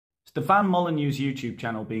Stefan Molyneux's YouTube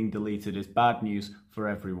channel being deleted is bad news for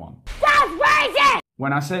everyone. That's racist!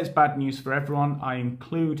 When I say it's bad news for everyone, I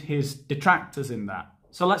include his detractors in that.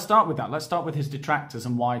 So let's start with that. Let's start with his detractors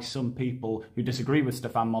and why some people who disagree with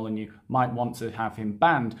Stefan Molyneux might want to have him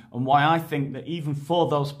banned, and why I think that even for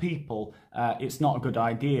those people, it's not a good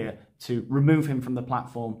idea to remove him from the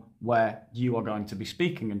platform where you are going to be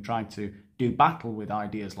speaking and trying to do battle with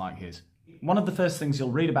ideas like his. One of the first things you'll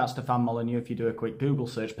read about Stefan Molyneux if you do a quick Google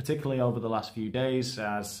search, particularly over the last few days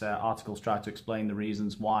as articles try to explain the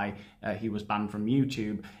reasons why he was banned from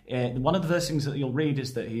YouTube, one of the first things that you'll read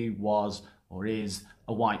is that he was or is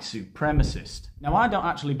a white supremacist. Now, I don't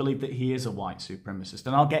actually believe that he is a white supremacist,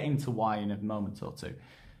 and I'll get into why in a moment or two.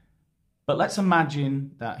 But let's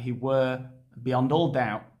imagine that he were, beyond all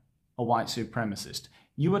doubt, a white supremacist.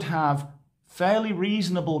 You would have fairly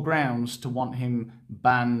reasonable grounds to want him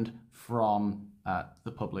banned from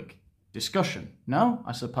the public discussion. No,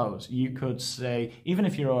 I suppose. You could say, even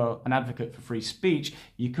if you're an advocate for free speech,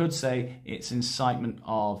 you could say it's incitement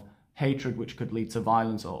of hatred which could lead to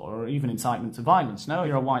violence, or even incitement to violence. No,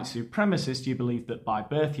 you're a white supremacist, you believe that by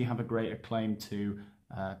birth you have a greater claim to,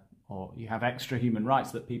 or you have extra human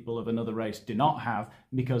rights that people of another race do not have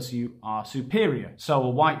because you are superior. So a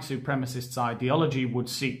white supremacist's ideology would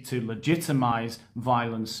seek to legitimize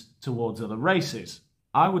violence towards other races.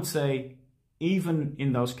 I would say, even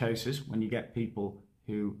in those cases, when you get people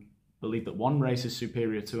who believe that one race is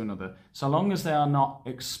superior to another, so long as they are not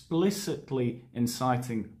explicitly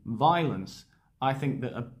inciting violence, I think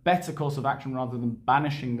that a better course of action, rather than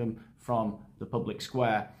banishing them from the public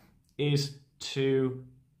square, is to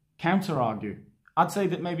counter-argue. I'd say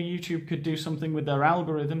that maybe YouTube could do something with their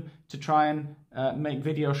algorithm to try and make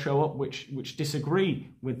videos show up which disagree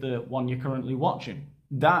with the one you're currently watching.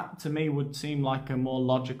 That, to me, would seem like a more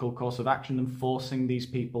logical course of action than forcing these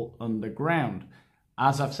people underground.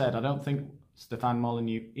 As I've said, I don't think Stefan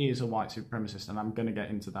Molyneux is a white supremacist, and I'm going to get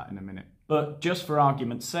into that in a minute. But just for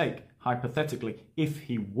argument's sake, hypothetically, if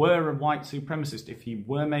he were a white supremacist, if he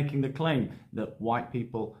were making the claim that white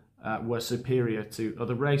people were superior to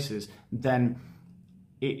other races, then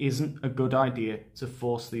it isn't a good idea to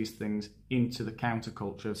force these things into the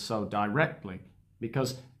counterculture so directly.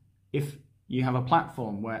 Because if you have a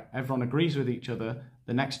platform where everyone agrees with each other,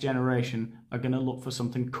 the next generation are going to look for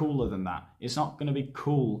something cooler than that. It's not going to be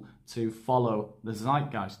cool to follow the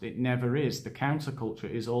zeitgeist. It never is. The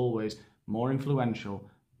counterculture is always more influential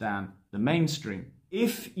than the mainstream.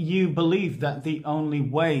 If you believe that the only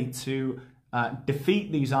way to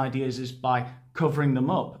defeat these ideas is by covering them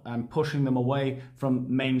up and pushing them away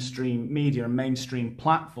from mainstream media and mainstream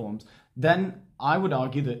platforms, then I would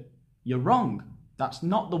argue that you're wrong. That's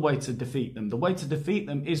not the way to defeat them. The way to defeat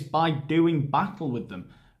them is by doing battle with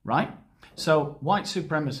them, right? So, white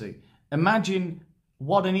supremacy. Imagine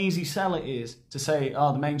what an easy sell it is to say,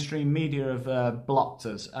 oh, the mainstream media have blocked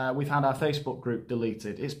us. We've had our Facebook group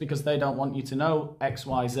deleted. It's because they don't want you to know X,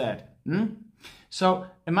 Y, Z. So,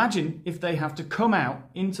 imagine if they have to come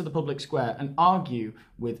out into the public square and argue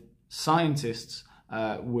with scientists,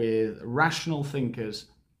 with rational thinkers,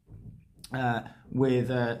 with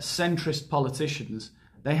centrist politicians.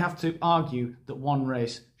 They have to argue that one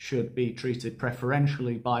race should be treated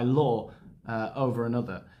preferentially by law over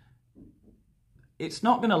another. It's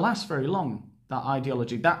not going to last very long, that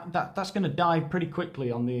ideology. That's going to die pretty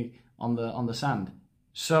quickly on the sand.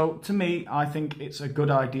 So to me, I think it's a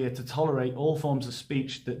good idea to tolerate all forms of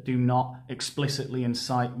speech that do not explicitly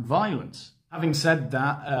incite violence. Having said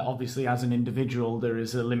that, obviously as an individual there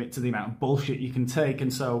is a limit to the amount of bullshit you can take,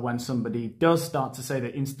 and so when somebody does start to say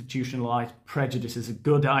that institutionalized prejudice is a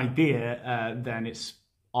good idea, then it's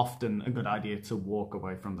often a good idea to walk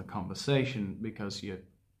away from the conversation, because you're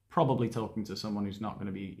probably talking to someone who's not going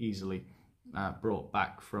to be easily brought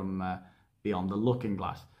back from beyond the looking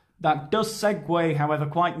glass. That does segue, however,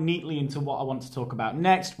 quite neatly into what I want to talk about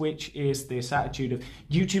next, which is this attitude of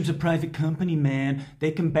YouTube's a private company, man.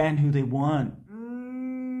 They can ban who they want.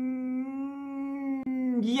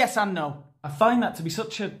 Yes and no. I find that to be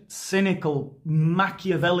such a cynical,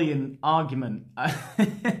 Machiavellian argument,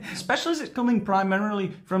 especially as it's coming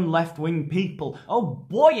primarily from left-wing people. Oh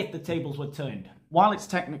boy, if the tables were turned. While it's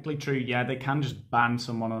technically true, yeah, they can just ban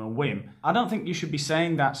someone on a whim, I don't think you should be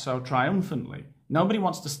saying that so triumphantly. Nobody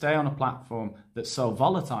wants to stay on a platform that's so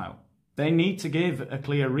volatile. They need to give a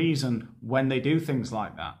clear reason when they do things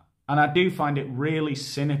like that. And I do find it really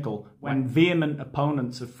cynical when vehement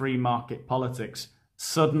opponents of free market politics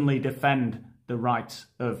suddenly defend the rights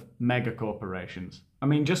of mega corporations. I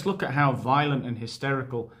mean, just look at how violent and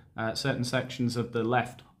hysterical certain sections of the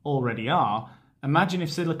left already are. Imagine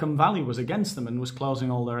if Silicon Valley was against them and was closing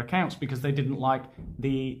all their accounts because they didn't like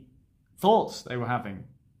the thoughts they were having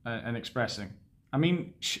and expressing. I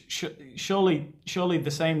mean, surely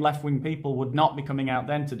the same left-wing people would not be coming out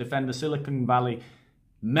then to defend the Silicon Valley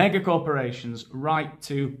mega corporations' right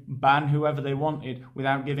to ban whoever they wanted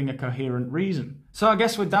without giving a coherent reason. So I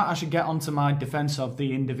guess with that, I should get on to my defense of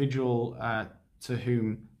the individual to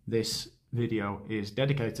whom this video is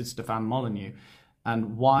dedicated, Stefan Molyneux,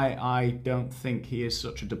 and why I don't think he is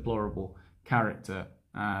such a deplorable character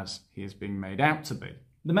as he is being made out to be.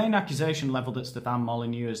 The main accusation levelled at Stefan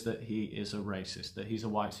Molyneux is that he is a racist, that he's a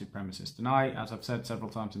white supremacist. And I, as I've said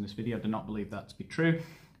several times in this video, do not believe that to be true,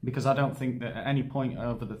 because I don't think that at any point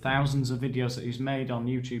over the thousands of videos that he's made on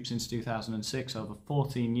YouTube since 2006, over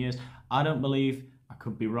 14 years, I don't believe, I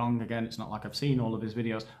could be wrong again, it's not like I've seen all of his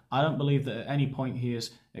videos, I don't believe that at any point he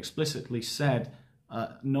has explicitly said,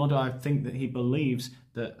 nor do I think that he believes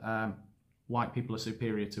that white people are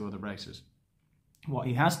superior to other races. What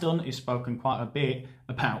he has done is spoken quite a bit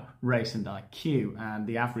about race and IQ and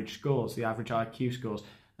the average scores, the average IQ scores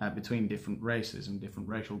between different races and different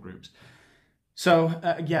racial groups. So,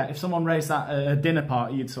 yeah, if someone raised that at a dinner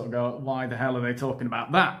party, you'd sort of go, why the hell are they talking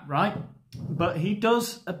about that, right? But he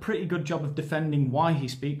does a pretty good job of defending why he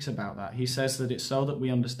speaks about that. He says that it's so that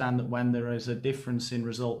we understand that when there is a difference in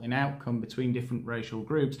result in outcome between different racial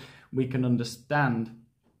groups, we can understand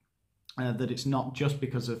that it's not just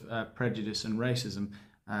because of prejudice and racism,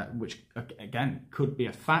 which again could be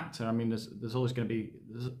a factor. I mean, there's always going to be,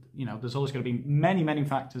 there's always going to be many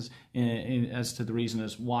factors as to the reason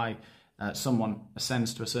as why someone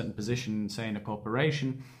ascends to a certain position, say in a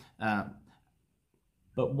corporation.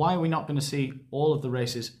 But why are we not going to see all of the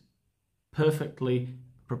races perfectly,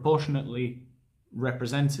 proportionately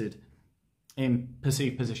represented in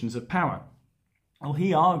perceived positions of power? Well,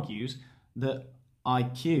 he argues that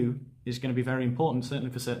IQ is going to be very important, certainly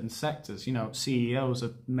for certain sectors, CEOs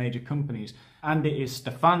of major companies. And it is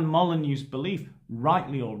Stefan Molyneux's belief,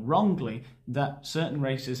 rightly or wrongly, that certain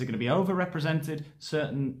races are going to be overrepresented,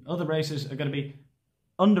 certain other races are going to be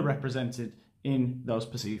underrepresented in those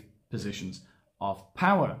perceived positions of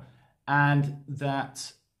power. And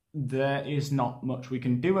that there is not much we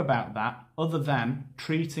can do about that other than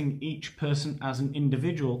treating each person as an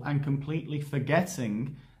individual and completely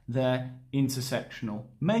forgetting their intersectional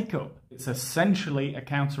makeup. It's essentially a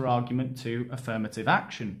counter-argument to affirmative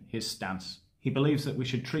action, his stance. He believes that we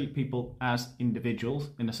should treat people as individuals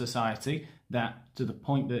in a society, that to the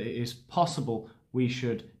point that it is possible we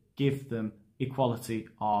should give them equality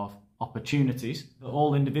of opportunities, that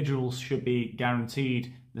all individuals should be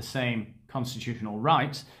guaranteed the same constitutional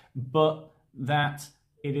rights, but that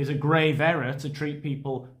it is a grave error to treat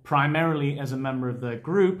people primarily as a member of their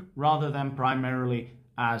group rather than primarily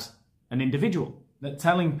as an individual. That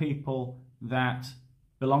telling people that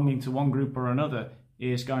belonging to one group or another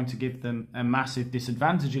is going to give them a massive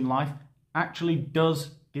disadvantage in life actually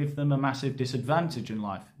does give them a massive disadvantage in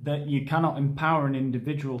life. That you cannot empower an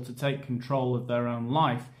individual to take control of their own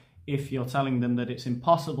life if you're telling them that it's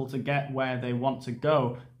impossible to get where they want to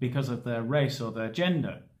go because of their race or their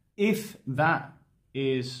gender. If that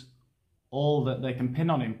is all that they can pin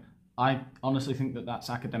on him, I honestly think that that's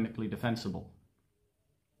academically defensible.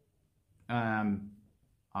 I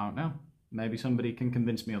don't know. Maybe somebody can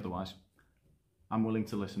convince me otherwise. I'm willing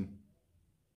to listen.